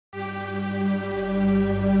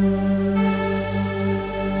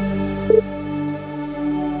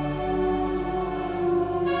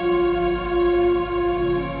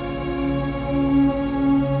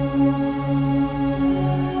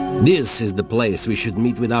This is the place we should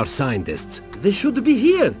meet with our scientists. They should be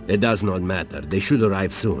here. It does not matter. They should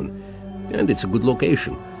arrive soon. And it's a good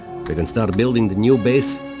location. We can start building the new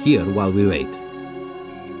base here while we wait.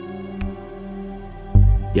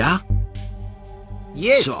 Yeah?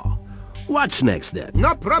 Yes. So, what's next then?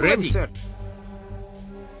 No problem, Ready. sir.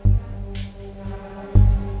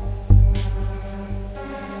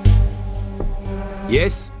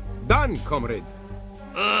 Yes. Done, comrade.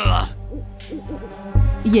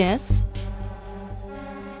 Yes.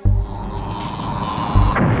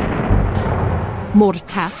 More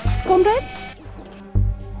tasks, comrade?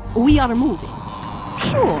 We are moving.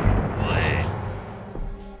 Sure.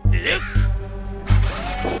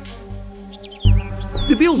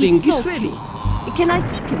 The building He's is so ready. cute. Can I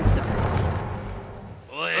keep him, sir?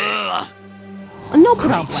 No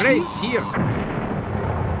problem. Trains here.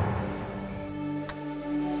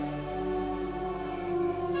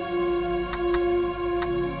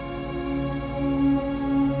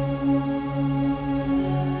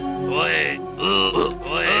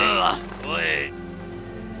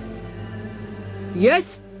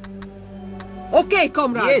 Yes? Okay,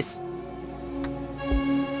 comrade. Yes.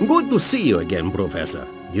 Good to see you again, Professor.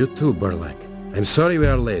 You too, Burlak. I'm sorry we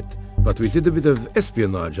are late, but we did a bit of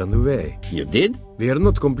espionage on the way. You did? We are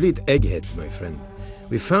not complete eggheads, my friend.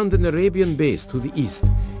 We found an Arabian base to the east.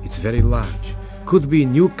 It's very large. Could be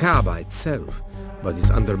New Kaaba itself, but it's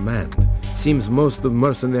undermanned. Seems most of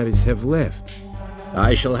mercenaries have left.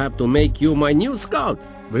 I shall have to make you my new scout.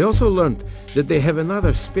 We also learned that they have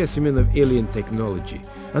another specimen of alien technology,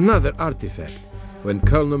 another artifact. When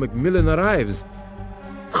Colonel Macmillan arrives...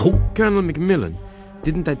 Who? Colonel Macmillan,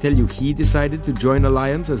 didn't I tell you he decided to join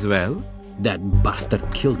Alliance as well? That bastard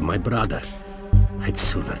killed my brother. I'd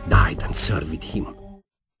sooner die than serve with him.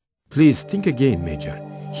 Please think again, Major.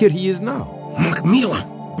 Here he is now. Macmillan!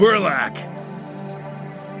 Burlak!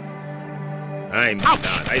 I'm done.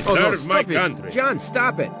 I Oh, no, serve my stop it. country. John,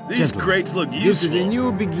 stop it. These Gentlemen, crates look This is a useful.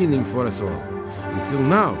 new beginning for us all. Until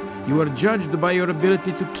now, you are judged by your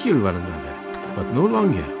ability to kill one another. But no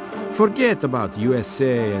longer. Forget about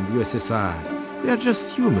USA and USSR. We are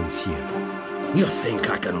just humans here. You think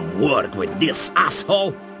I can work with this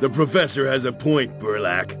asshole? The professor has a point,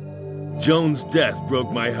 Burlak. Joan's death broke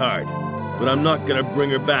my heart, but I'm not gonna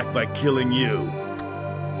bring her back by killing you.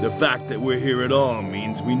 The fact that we're here at all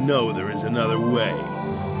means we know there is another way.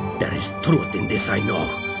 There is truth in this, I know.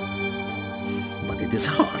 But it is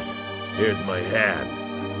hard. Here's my hand.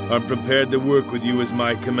 I'm prepared to work with you as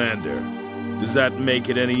my commander. Does that make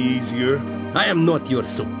it any easier? I am not your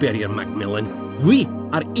superior, Macmillan. We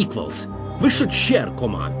are equals. We should share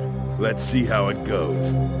command. Let's see how it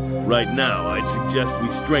goes. Right now, I'd suggest we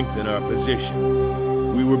strengthen our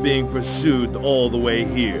position. We were being pursued all the way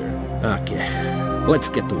here. Okay, let's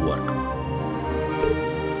get to work.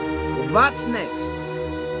 What's next?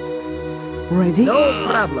 Ready? No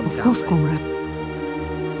problem, Of course, comrade.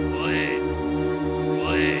 comrade.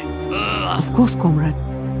 Of course, comrade.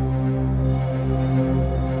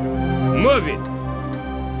 Move it.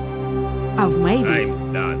 I've made it.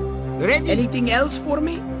 I'm done. Ready? Anything else for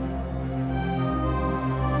me?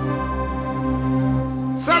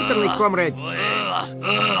 Certainly, comrade.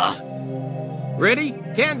 Ready?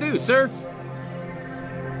 Can do, sir.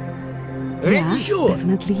 Ready? Yeah, Sure.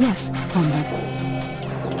 definitely yes, comrade.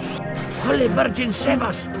 Holy Virgin save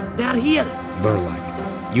us. They are here.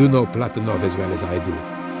 Burlak, you know Platonov as well as I do.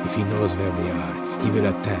 If he knows where we are, he will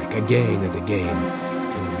attack again and again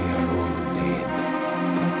till we are all dead.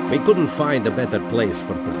 We couldn't find a better place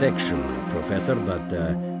for protection, Professor, but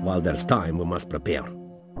while there's time, we must prepare.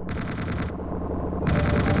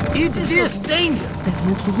 It is danger.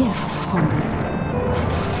 Definitely yes, comrade.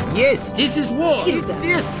 Yes, this is war. Kill Eat them.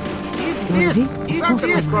 this. Eat Ready? this. Of Eat course,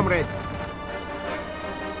 this, comrade. comrade.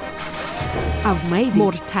 I've made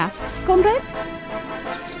more tasks, comrade?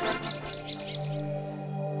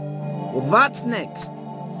 What's next?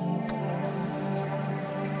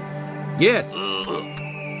 Yes.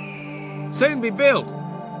 Soon be built.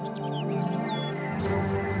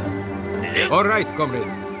 All right,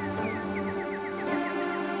 comrade.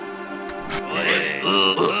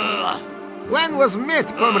 Plan was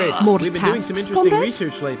met, comrade. More We've been tasks, doing some interesting comrade?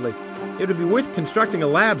 research lately. It would be worth constructing a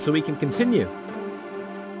lab so we can continue.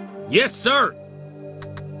 Yes, sir.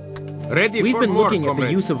 Ready We've for been more, looking at the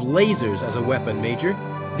comrade. use of lasers as a weapon, Major.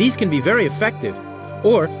 These can be very effective.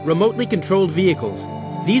 Or remotely controlled vehicles.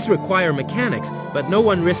 These require mechanics, but no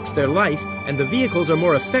one risks their life, and the vehicles are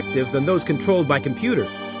more effective than those controlled by computer.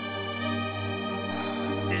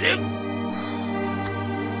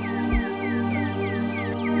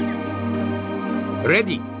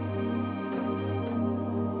 Ready.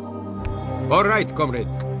 All right, comrade.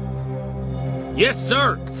 Yes,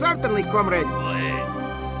 sir. Certainly, comrade.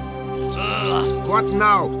 What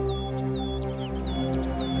now?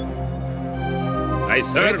 I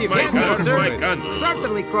serve Ready my for country, sir. my country.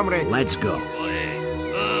 Certainly, comrade. Let's go.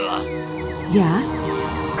 Yeah?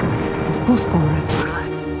 Of course, comrade.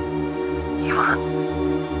 Ivan,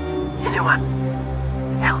 anyone,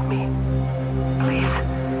 help me. Please.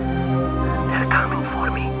 They're coming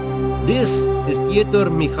for me. This is Pyotr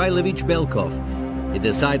Mikhailovich Belkov. He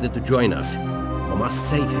decided to join us. We must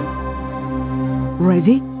save him.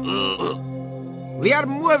 Ready? We are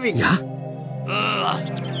moving. Yeah?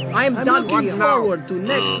 I'm looking What now? forward to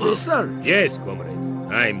next research. Yes, comrade.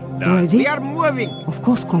 I'm done. Ready? We are moving. Of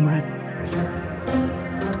course, comrade.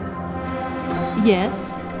 Yes.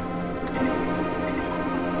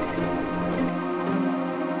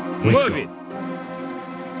 Let's Move go. it.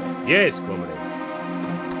 Yes, comrade.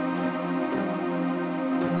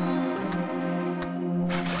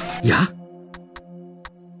 Yeah?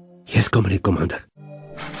 Yes, Comrade Commander.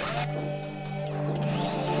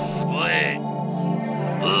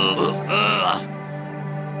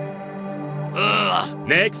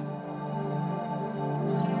 Next.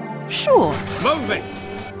 Sure. Moving.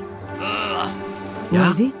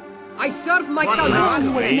 Ready? I serve my Let's country.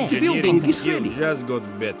 see what's next. Building is Skill ready. just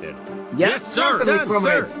got better. Yes, sir. Certainly, Done,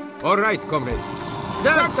 comrade. sir. All right, comrade.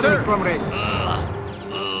 Done, Certainly, sir. comrade.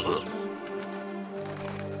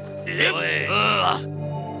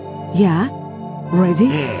 Yeah? Ready?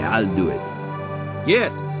 Yeah, I'll do it.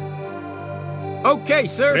 Yes. Okay,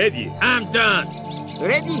 sir. Ready. I'm done.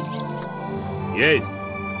 Ready? Yes.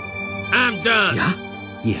 I'm done. Yeah?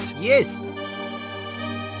 Yes. Yes.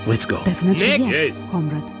 Let's go. Definitely Next. yes, Yes.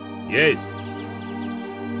 comrade. Yes.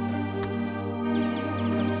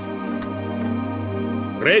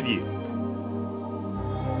 Ready.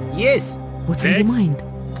 Yes. What's in your Next. mind?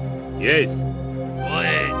 Yes.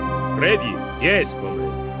 Ready. Yes, comrade.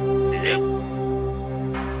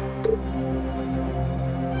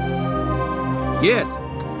 Yes.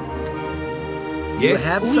 Yes.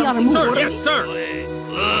 have We are something moving. Sir, for yes, me?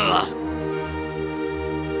 sir.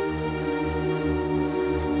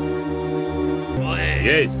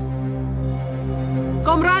 Yes.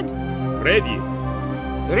 Comrade, Ready.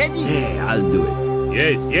 Ready? Yeah, I'll do it.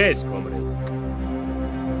 Yes, yes, comrade.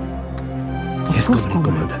 Yes, course, Comrade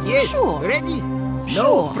comrade. Commander. Yes. Sure. Ready? no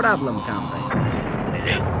Sure. problem, comrade.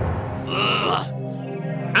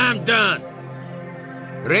 I'm done.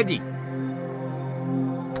 Ready?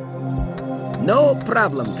 No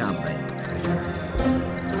problem, comrade.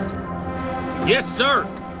 Yes, sir.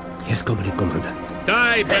 Yes, Comrade Commander.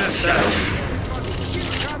 Die, bastard.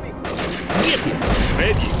 Get him!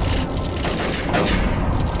 Ready.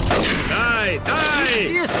 Die, die.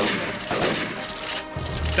 Yes.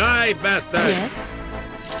 Die, bastard. Yes.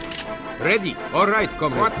 Ready. All right,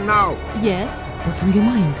 comrade. What now? Yes. What's on your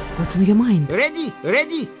mind? What's on your mind? Ready?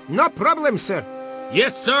 Ready? No problem, sir.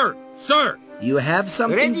 Yes, sir. Sir. You have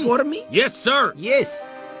something Ready? for me? Yes, sir. Yes.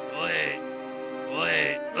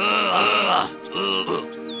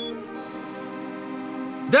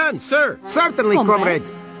 Done, sir. Certainly, Comrade.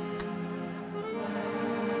 comrade.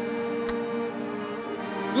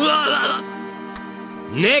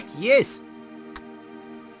 Next. Yes.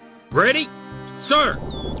 Ready? Sir.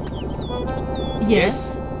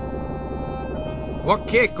 Yes.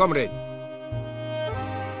 Okay, comrade.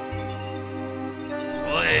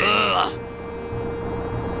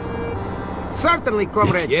 Certainly,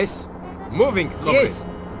 comrade. Yes. Moving, comrade. Yes.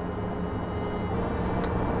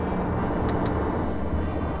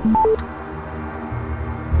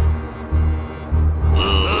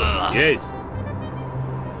 Yes.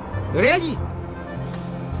 Ready?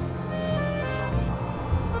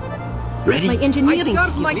 Ready? My engineering I serve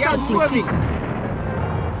skill my just country. increased.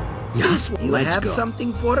 Yes, You let's have go.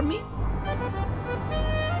 something for me?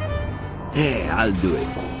 Yeah, I'll do it.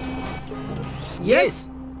 Yes.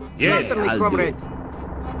 Yes. Certainly, I'll do comrade.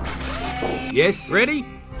 Yes. Ready?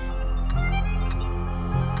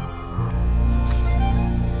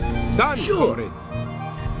 Done, Sure. comrade.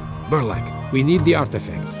 Burlak, we need the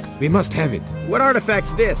artifact. We must have it. What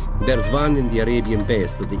artifact's this? There's one in the Arabian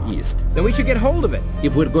base to the east. Then we should get hold of it.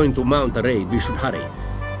 If we're going to mount a raid, we should hurry.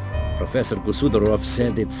 Professor Gusudorov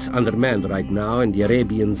said it's undermanned right now and the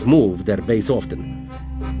Arabians move their base often.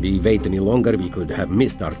 We wait any longer, we could have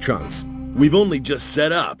missed our chance. We've only just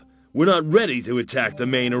set up. We're not ready to attack the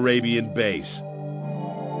main Arabian base.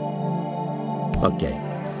 Okay.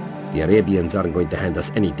 The Arabians aren't going to hand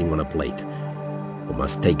us anything on a plate. We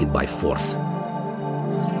must take it by force.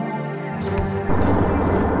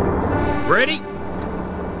 Ready?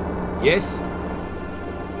 Yes.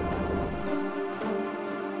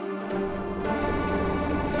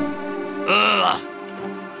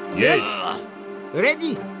 Yes.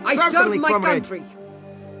 Ready? I serve my country.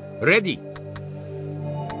 Ready.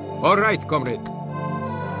 All right, comrade.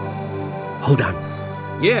 Hold on.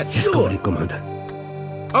 Yes, Yes, sure. Comrade Commander.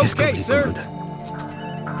 Yes, Okay, Comrade sir. Commander.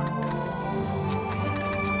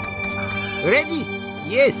 Ready?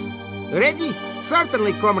 Yes. Ready?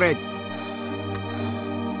 Certainly, comrade.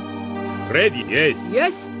 Ready. Yes.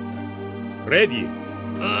 Yes? Ready.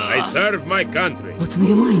 I serve my country. What's on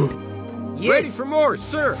your mind? Yes. Ready for more,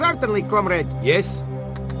 sir. Certainly, comrade. Yes.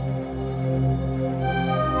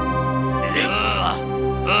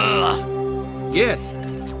 Yes.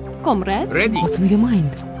 Comrade? Ready. What's on your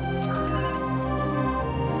mind?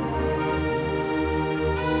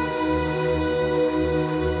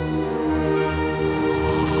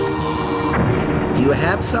 You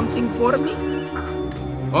have something for me?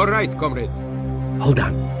 All right, comrade. Hold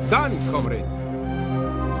on. Done, comrade.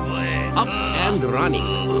 Up and running.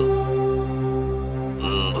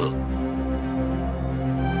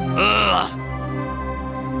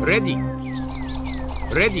 Ready.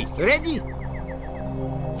 Ready. Ready.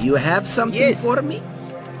 You have something Yes. for me?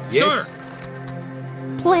 Yes. Sir.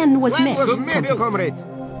 Plan was met. Was met, comrade.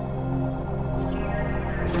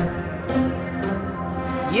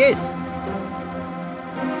 Yes.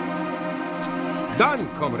 Done,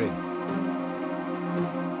 comrade.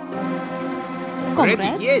 Comrade?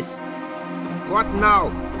 Ready? Yes. What now?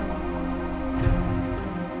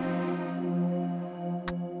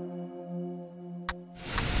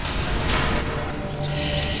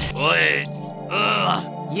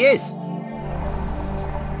 Yes.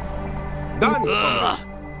 Done,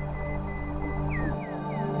 comrade.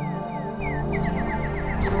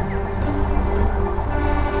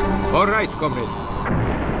 All right, comrade.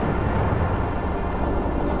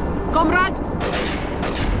 Comrade?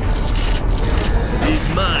 He's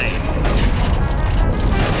mine.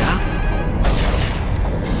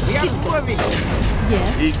 We are moving.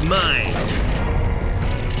 Yes. He's mine.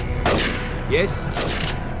 Yes.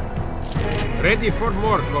 Ready for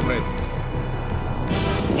more, comrade.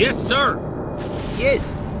 Yes, sir.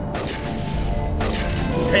 Yes.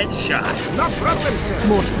 Headshot. No problem, sir.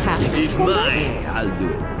 More tasks, He's comrade? mine. I'll do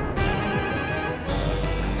it.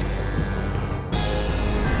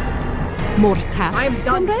 More tasks, I'm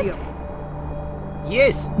done comrade? here.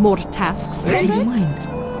 Yes. More tasks, Ready? comrade? mind?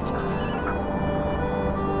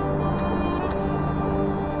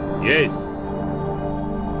 Yes.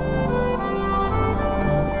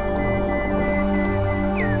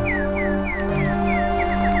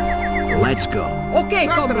 Let's go. Okay,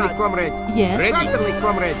 Certainly, comrade. comrade. Yes. Ready? Certainly,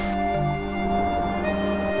 comrade.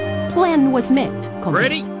 Plan was met,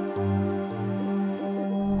 comrade. Ready?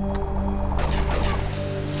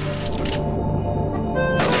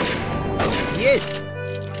 Yes.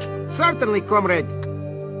 Certainly, comrade.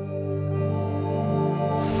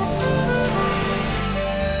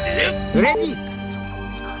 Ready?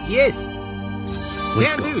 Yes.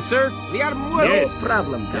 Let's Can go. do, sir. We are moving. Yes. No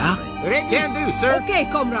problem, comrade. Ready? Can do, sir. Okay,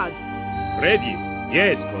 comrade. Ready.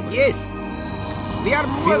 Yes, comrade. Yes. We are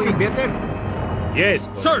moving. Feeling better? Yes,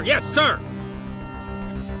 comrade. Sir. Yes, sir.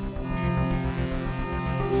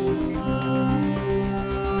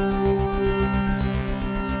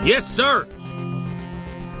 Yes, sir.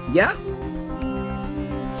 Yeah?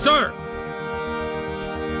 Sir.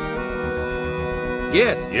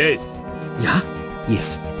 Yes. Yes. Yeah?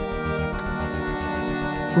 Yes.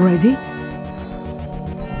 Ready?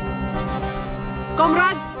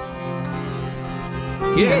 Comrade?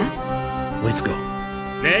 Yes. Let's go.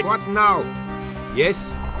 Next. What now?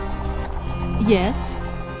 Yes. Yes.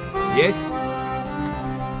 Yes.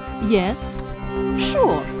 Yes.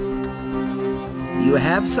 Sure. You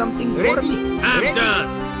have something for Ready? me? I'm Ready? done.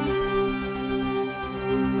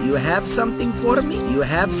 You have something for me? You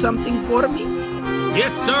have something for me?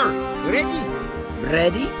 Yes, sir. Ready?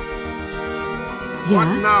 Ready? What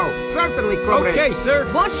Yeah. now? Certainly, comrade. Okay, sir.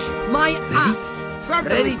 Watch my ass.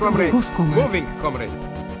 Certainly, Ready to comrade. move. Yes, comrade. Moving, comrade.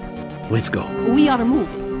 Let's go. We are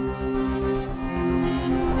moving.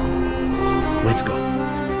 Let's go.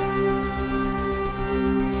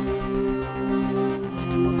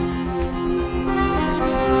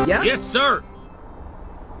 Yeah? Yes, sir.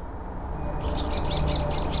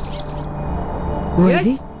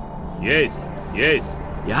 Ready? Yes? Yes. Yes.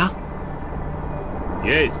 Yeah?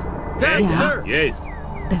 Yes. Thanks, Yeah. sir. Yes.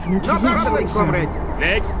 Definitely No yes. problem, comrade.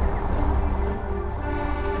 Next.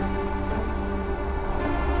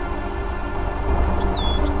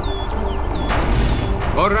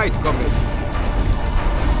 All right, comrade.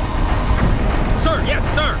 Sir. Yes,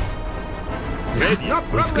 sir. Ready. No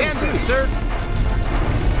Let's problem, go. can do, sir.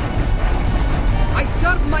 I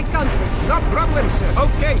serve my country. No problem, sir.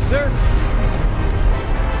 Okay, sir.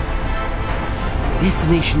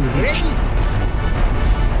 Destination reached. Ready?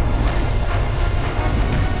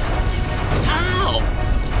 Ow!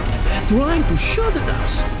 They're trying to shoot at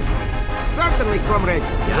us. Certainly, comrade.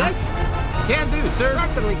 Yes? Can do, sir.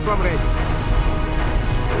 Certainly, comrade.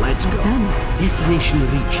 Let's go. Damn it. Destination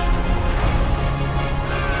reached.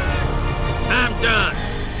 I'm done.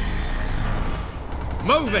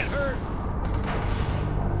 Moving.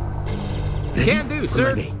 Ready? Can do,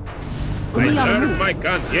 sir. Ready. We I are serve moving. my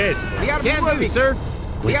country. Yes. We are Can moving, do, sir.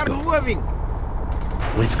 We Let's are go. moving.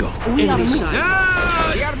 Let's go. We are Enemy moving. side.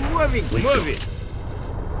 Ah! We are moving. Let's go. Move it.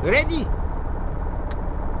 Ready?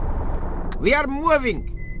 We are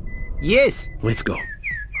moving. Yes. Let's go.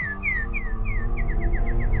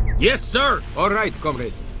 Yes, sir. All right,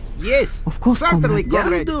 comrade. Yes. Of course, Certainly,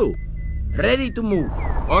 comrade. comrade. do. Ready to move.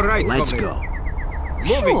 All right, Let's comrade. go.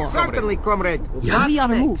 Moving. Sure. Certainly, comrade. Yeah. We are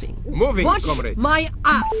Next. moving. Moving, Watch comrade. my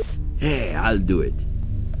ass. Hey, I'll do it.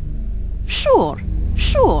 Sure.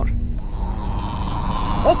 Sure.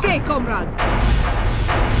 Okay, comrade.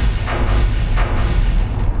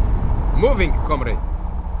 Moving, comrade.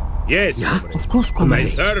 Yes, Yeah? comrade. Of course, I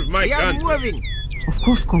comrade. serve my We are country. moving. Of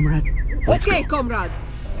course, comrade. Let's okay, go. comrade.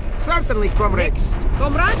 Certainly, comrade. Next,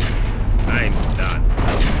 comrade. I'm done.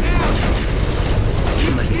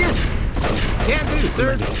 Yes. Can do,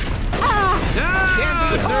 sir. Can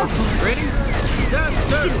do, sir. Ready? Done,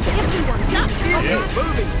 sir. Everyone, jump. Yes.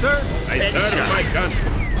 Moving, sir. I serve my country.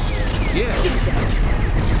 Yes.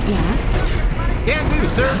 Yeah. Can do,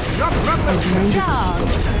 sir. Not problem, sir.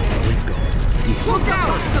 Charge. Let's go. Yes. Look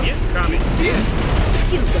out. Yes, coming. Yes.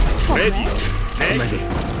 Kill them. Ready. Comrade. Next. Ready.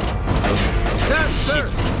 Done, sir.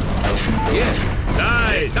 Yes.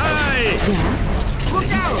 Die, die. Yeah.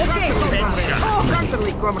 Look out. Okay, Certainly, comrade. comrade.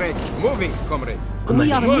 Certainly, comrade. Moving, comrade.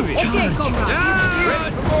 We are Moving. moving. Okay, comrade.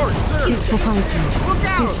 Yes, of course, sir. Kill for fighting. Look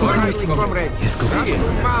out. All right, Certainly, comrade. Yes, comrade.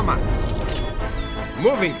 Certainly, mama.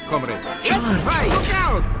 Moving, comrade. Let's fight. Look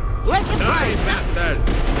out. Let's Die, fight. bastard.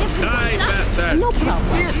 Die, bastard. No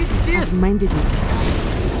problem. Yes, yes. I've minded me.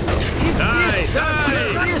 Die,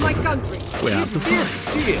 die. Yes. My country. We have to fight. Yes.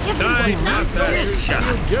 See it. Die, bastard. Yes.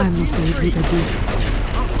 I'm not very good at this.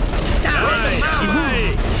 Die.